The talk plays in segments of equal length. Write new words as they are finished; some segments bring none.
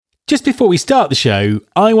Just before we start the show,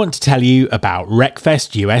 I want to tell you about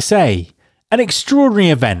Wreckfest USA, an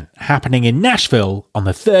extraordinary event happening in Nashville on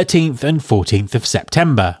the 13th and 14th of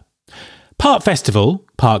September. Part festival,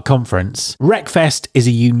 part conference, Wreckfest is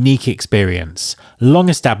a unique experience, long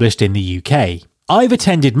established in the UK. I've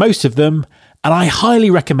attended most of them, and I highly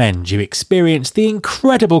recommend you experience the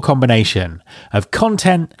incredible combination of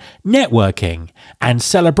content, networking, and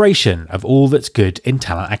celebration of all that's good in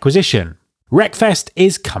talent acquisition. Wreckfest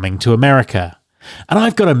is coming to America, and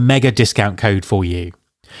I've got a mega discount code for you.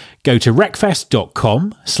 Go to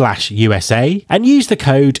wreckfest.com/USA and use the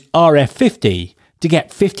code RF50 to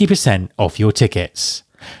get 50% off your tickets.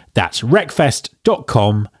 That's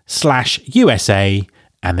wreckfest.com/USA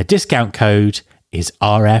and the discount code is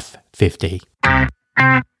RF50.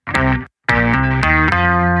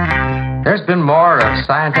 There's been more of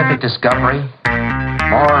scientific discovery,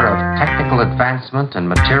 more of technical advancement and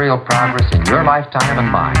material progress in your lifetime and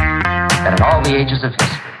mine than in all the ages of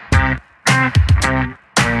history.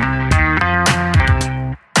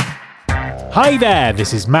 Hi there,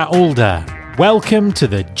 this is Matt Alder. Welcome to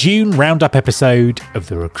the June Roundup episode of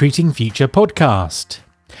the Recruiting Future podcast.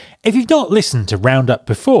 If you've not listened to Roundup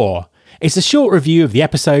before, it's a short review of the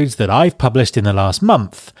episodes that I've published in the last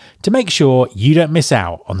month to make sure you don't miss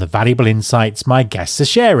out on the valuable insights my guests are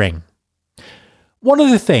sharing. One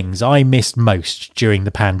of the things I missed most during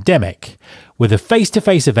the pandemic were the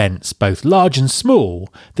face-to-face events, both large and small,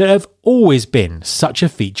 that have always been such a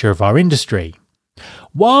feature of our industry.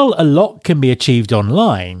 While a lot can be achieved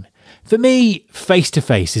online, for me,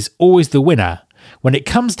 face-to-face is always the winner when it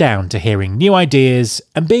comes down to hearing new ideas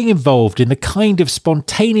and being involved in the kind of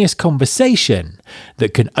spontaneous conversation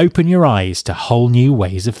that can open your eyes to whole new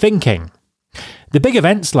ways of thinking. The big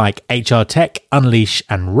events like HR Tech, Unleash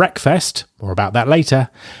and Wreckfest, more about that later,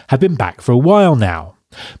 have been back for a while now.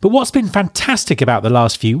 But what's been fantastic about the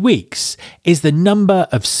last few weeks is the number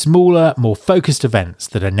of smaller, more focused events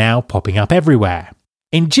that are now popping up everywhere.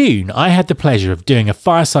 In June, I had the pleasure of doing a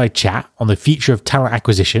fireside chat on the future of talent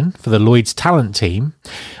acquisition for the Lloyd's Talent team,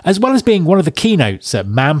 as well as being one of the keynotes at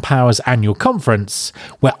Manpower's annual conference,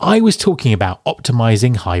 where I was talking about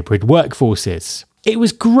optimizing hybrid workforces. It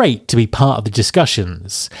was great to be part of the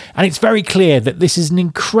discussions, and it's very clear that this is an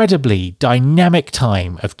incredibly dynamic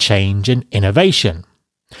time of change and innovation.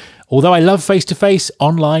 Although I love face-to-face,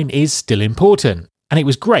 online is still important, and it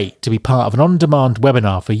was great to be part of an on-demand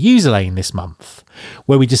webinar for Userlane this month,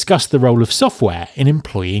 where we discussed the role of software in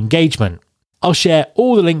employee engagement. I'll share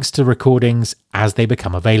all the links to recordings as they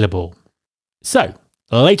become available. So,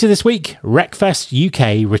 later this week, Wreckfest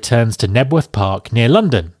UK returns to Knebworth Park near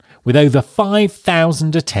London, with over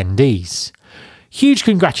 5,000 attendees. Huge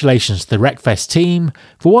congratulations to the Wreckfest team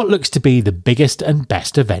for what looks to be the biggest and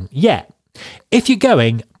best event yet. If you're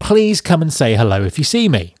going, please come and say hello if you see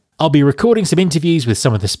me. I'll be recording some interviews with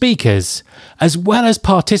some of the speakers, as well as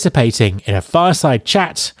participating in a fireside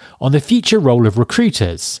chat on the future role of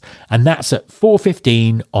recruiters, and that's at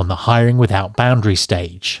 4:15 on the Hiring Without Boundaries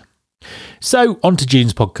stage. So, on to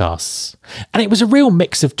June's podcasts. And it was a real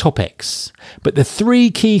mix of topics, but the three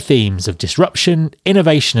key themes of disruption,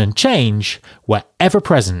 innovation and change were ever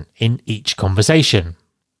present in each conversation.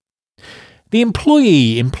 The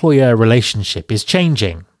employee-employer relationship is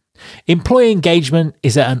changing. Employee engagement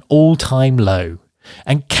is at an all-time low,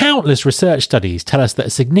 and countless research studies tell us that a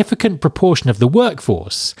significant proportion of the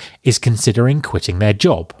workforce is considering quitting their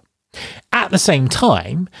job. At the same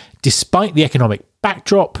time, despite the economic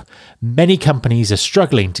backdrop, many companies are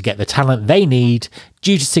struggling to get the talent they need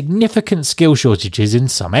due to significant skill shortages in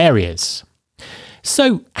some areas.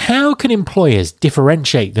 So, how can employers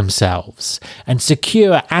differentiate themselves and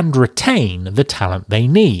secure and retain the talent they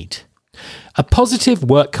need? A positive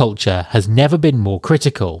work culture has never been more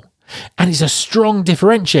critical, and is a strong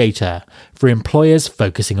differentiator for employers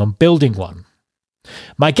focusing on building one.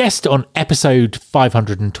 My guest on episode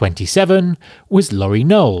 527 was Laurie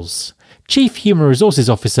Knowles, Chief Human Resources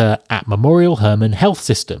Officer at Memorial Hermann Health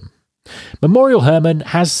System. Memorial Hermann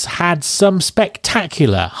has had some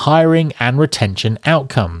spectacular hiring and retention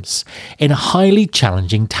outcomes in a highly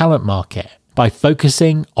challenging talent market by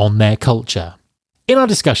focusing on their culture. In our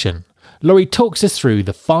discussion, Laurie talks us through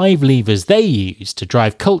the 5 levers they use to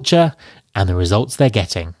drive culture and the results they're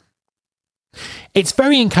getting. It's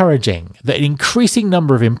very encouraging that an increasing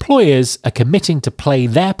number of employers are committing to play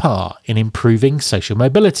their part in improving social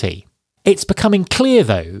mobility. It's becoming clear,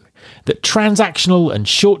 though, that transactional and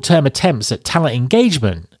short-term attempts at talent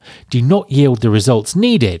engagement do not yield the results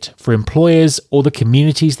needed for employers or the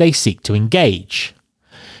communities they seek to engage.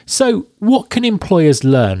 So, what can employers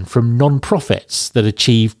learn from non-profits that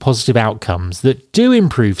achieve positive outcomes that do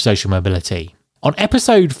improve social mobility? On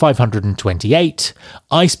episode 528,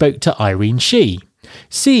 I spoke to Irene Shi,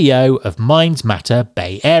 CEO of Minds Matter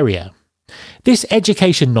Bay Area. This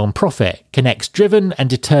education nonprofit connects driven and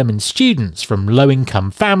determined students from low-income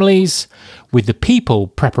families with the people,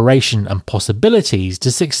 preparation and possibilities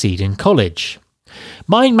to succeed in college.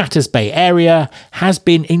 Mind Matters Bay Area has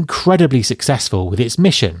been incredibly successful with its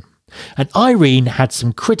mission, and Irene had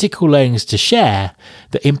some critical learnings to share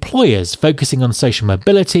that employers focusing on social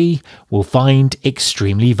mobility will find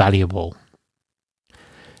extremely valuable.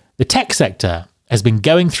 The tech sector has been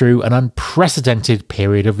going through an unprecedented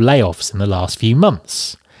period of layoffs in the last few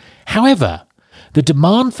months. However, the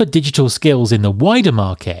demand for digital skills in the wider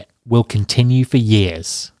market will continue for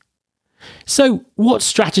years. So, what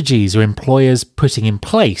strategies are employers putting in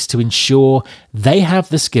place to ensure they have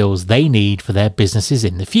the skills they need for their businesses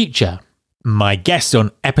in the future? My guest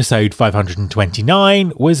on episode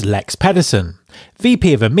 529 was Lex Pedersen,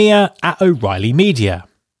 VP of EMEA at O'Reilly Media.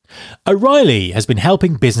 O'Reilly has been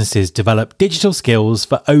helping businesses develop digital skills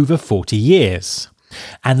for over 40 years.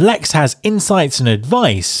 And Lex has insights and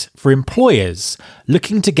advice for employers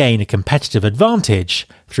looking to gain a competitive advantage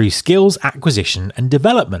through skills acquisition and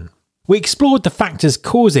development. We explored the factors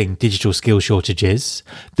causing digital skill shortages,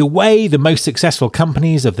 the way the most successful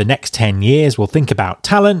companies of the next 10 years will think about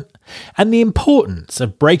talent, and the importance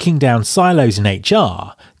of breaking down silos in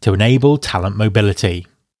HR to enable talent mobility.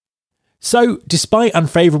 So, despite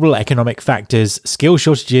unfavourable economic factors, skill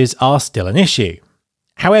shortages are still an issue.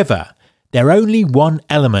 However, they're only one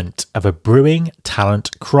element of a brewing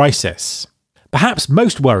talent crisis. Perhaps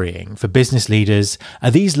most worrying for business leaders are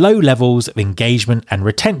these low levels of engagement and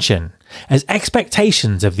retention, as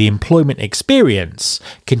expectations of the employment experience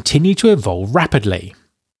continue to evolve rapidly.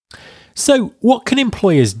 So, what can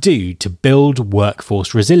employers do to build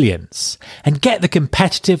workforce resilience and get the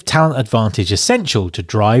competitive talent advantage essential to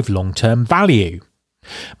drive long-term value?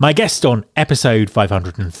 My guest on episode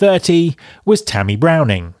 530 was Tammy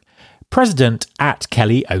Browning, President at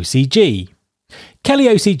Kelly OCG. Kelly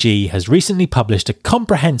OCG has recently published a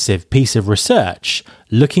comprehensive piece of research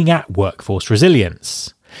looking at workforce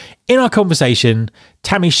resilience. In our conversation,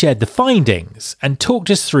 Tammy shared the findings and talked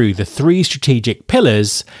us through the 3 strategic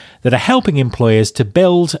pillars that are helping employers to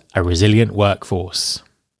build a resilient workforce.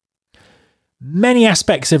 Many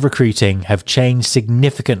aspects of recruiting have changed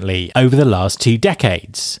significantly over the last 2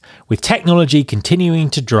 decades, with technology continuing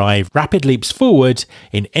to drive rapid leaps forward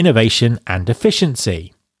in innovation and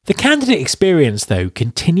efficiency. The candidate experience, though,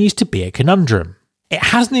 continues to be a conundrum. It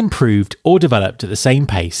hasn't improved or developed at the same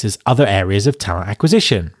pace as other areas of talent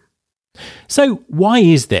acquisition. So, why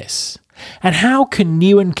is this? And how can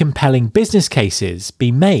new and compelling business cases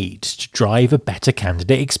be made to drive a better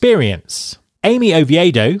candidate experience? Amy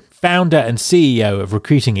Oviedo, founder and CEO of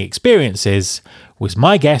Recruiting Experiences, was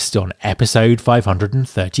my guest on episode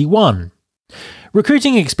 531.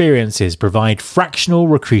 Recruiting Experiences provide fractional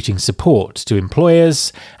recruiting support to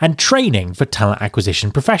employers and training for talent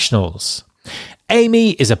acquisition professionals.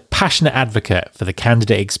 Amy is a passionate advocate for the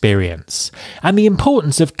candidate experience and the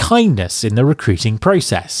importance of kindness in the recruiting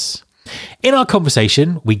process. In our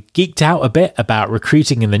conversation, we geeked out a bit about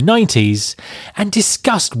recruiting in the 90s and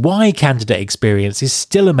discussed why candidate experience is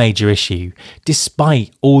still a major issue,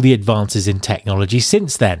 despite all the advances in technology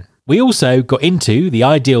since then. We also got into the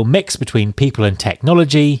ideal mix between people and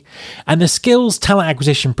technology and the skills talent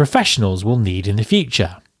acquisition professionals will need in the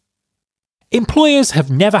future. Employers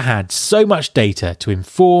have never had so much data to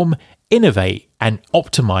inform, innovate, and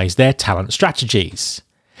optimize their talent strategies.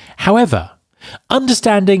 However,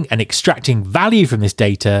 understanding and extracting value from this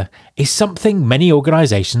data is something many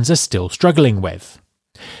organizations are still struggling with.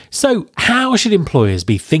 So, how should employers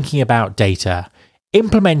be thinking about data,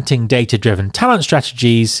 implementing data-driven talent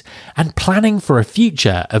strategies, and planning for a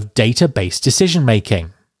future of data-based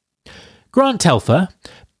decision-making? Grant Telfer,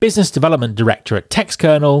 Business Development Director at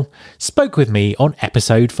TextKernel, spoke with me on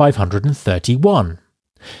episode 531.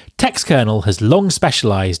 TextKernel has long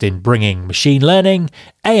specialised in bringing machine learning,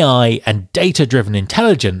 AI, and data-driven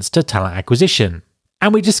intelligence to talent acquisition.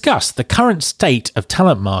 And we discussed the current state of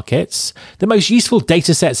talent markets, the most useful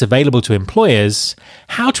datasets available to employers,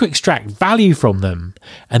 how to extract value from them,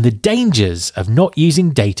 and the dangers of not using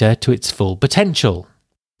data to its full potential.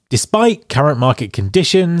 Despite current market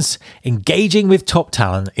conditions, engaging with top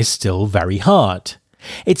talent is still very hard.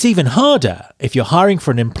 It's even harder if you're hiring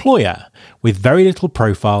for an employer with very little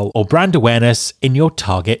profile or brand awareness in your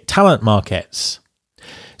target talent markets.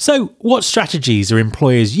 So, what strategies are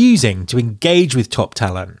employers using to engage with top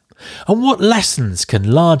talent? And what lessons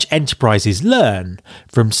can large enterprises learn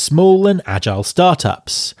from small and agile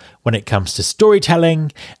startups when it comes to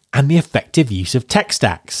storytelling and the effective use of tech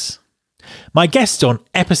stacks? My guest on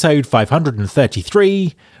episode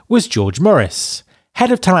 533 was George Morris,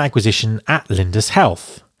 Head of Talent Acquisition at Lindus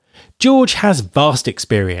Health. George has vast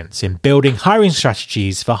experience in building hiring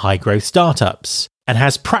strategies for high-growth startups and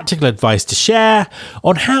has practical advice to share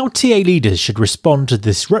on how TA leaders should respond to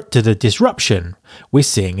the disruption we're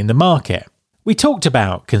seeing in the market. We talked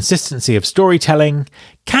about consistency of storytelling,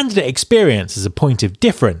 candidate experience as a point of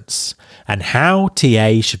difference, and how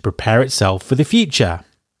TA should prepare itself for the future.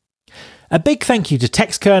 A big thank you to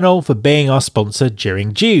TextKernel for being our sponsor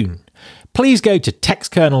during June. Please go to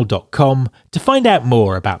textkernel.com to find out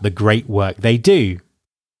more about the great work they do.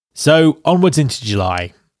 So onwards into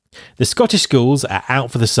July. The Scottish schools are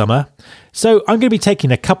out for the summer, so I'm going to be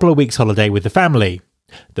taking a couple of weeks holiday with the family.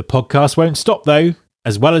 The podcast won't stop though.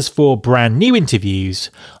 As well as 4 brand new interviews,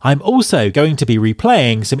 I'm also going to be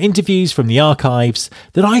replaying some interviews from the archives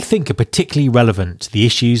that I think are particularly relevant to the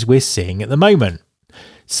issues we're seeing at the moment.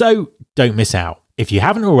 So don't miss out. If you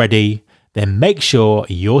haven't already, then make sure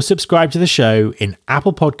you're subscribed to the show in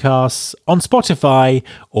Apple Podcasts, on Spotify,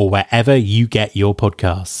 or wherever you get your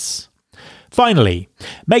podcasts. Finally,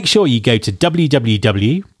 make sure you go to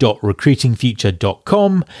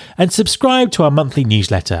www.recruitingfuture.com and subscribe to our monthly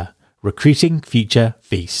newsletter, Recruiting Future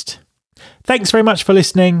Feast. Thanks very much for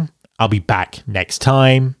listening. I'll be back next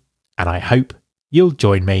time, and I hope you'll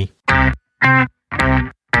join me.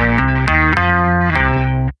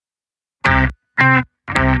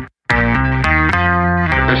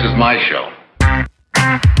 This is my show.